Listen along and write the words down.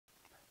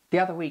The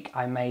other week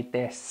I made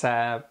this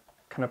kind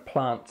of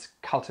plant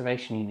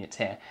cultivation unit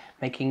here,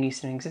 making use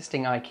of an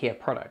existing IKEA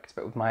product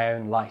but with my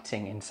own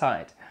lighting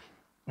inside.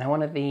 Now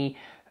one of the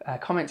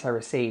comments I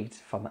received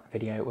from that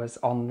video was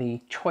on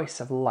the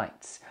choice of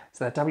lights.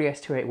 So the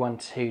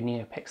WS2812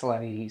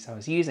 NeoPixel LEDs I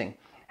was using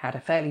had a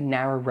fairly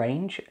narrow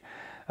range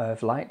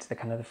of light.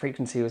 The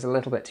frequency was a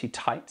little bit too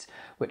tight,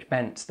 which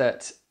meant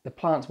that the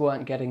plants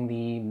weren't getting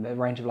the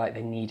range of light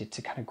they needed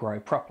to kind of grow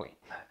properly.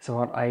 So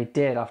what I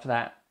did after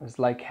that was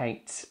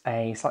locate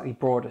a slightly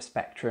broader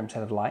spectrum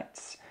set of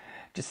lights,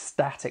 just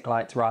static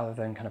lights rather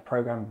than kind of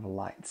programmable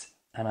lights,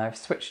 and I've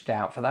switched it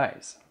out for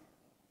those.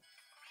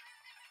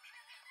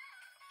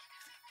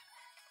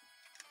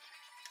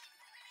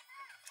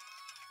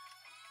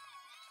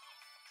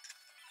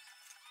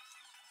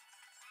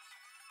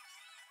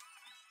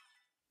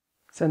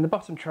 So in the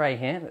bottom tray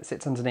here that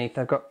sits underneath,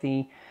 I've got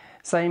the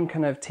same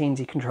kind of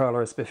Teensy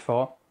controller as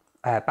before,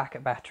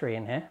 backup battery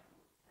in here.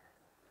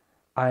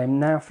 I'm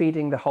now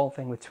feeding the whole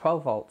thing with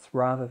 12 volts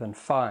rather than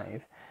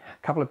 5.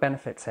 A couple of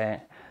benefits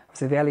here.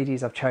 So the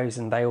LEDs I've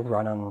chosen, they all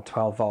run on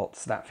 12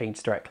 volts, so that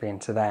feeds directly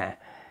into there.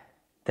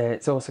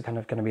 It's also kind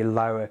of going to be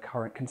lower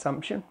current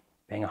consumption,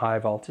 being a higher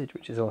voltage,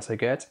 which is also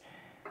good.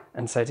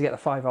 And so to get the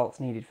 5 volts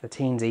needed for the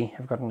Teensy,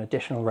 I've got an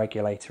additional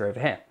regulator over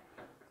here.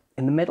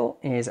 In the middle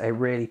is a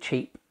really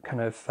cheap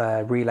kind of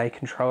relay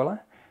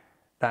controller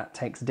that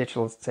takes a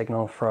digital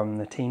signal from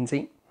the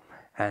Teensy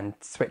and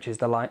switches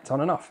the lights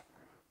on and off.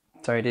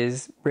 So it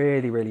is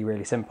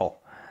really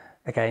simple.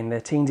 Again, the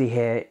Teensy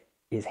here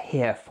is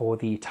here for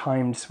the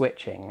timed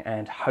switching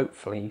and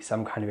hopefully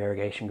some kind of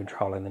irrigation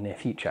control in the near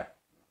future.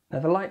 Now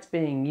the lights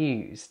being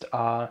used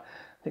are,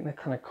 I think they're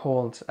kind of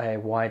called a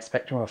wide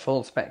spectrum or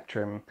full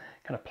spectrum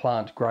kind of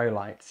plant grow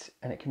lights,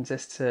 and it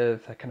consists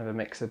of a kind of a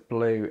mix of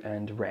blue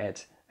and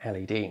red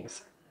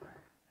LEDs.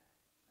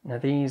 Now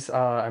these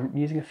are, I'm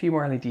using a few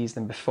more LEDs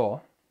than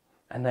before,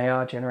 and they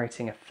are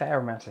generating a fair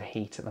amount of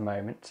heat at the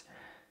moment.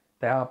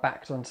 They are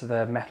backed onto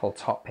the metal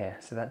top here,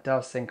 so that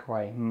does sink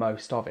away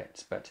most of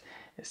it, but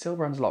it still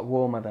runs a lot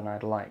warmer than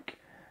I'd like.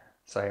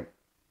 So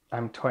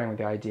I'm toying with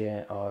the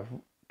idea of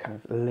kind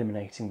of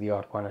eliminating the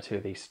odd one or two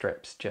of these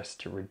strips just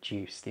to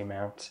reduce the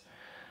amount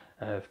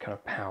of kind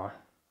of power.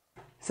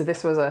 So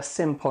this was a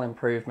simple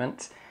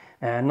improvement.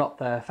 Not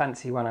the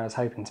fancy one I was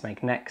hoping to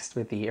make next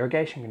with the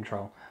irrigation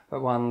control,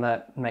 but one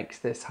that makes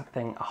this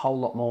thing a whole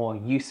lot more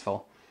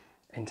useful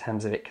in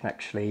terms of it can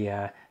actually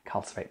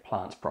cultivate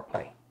plants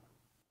properly.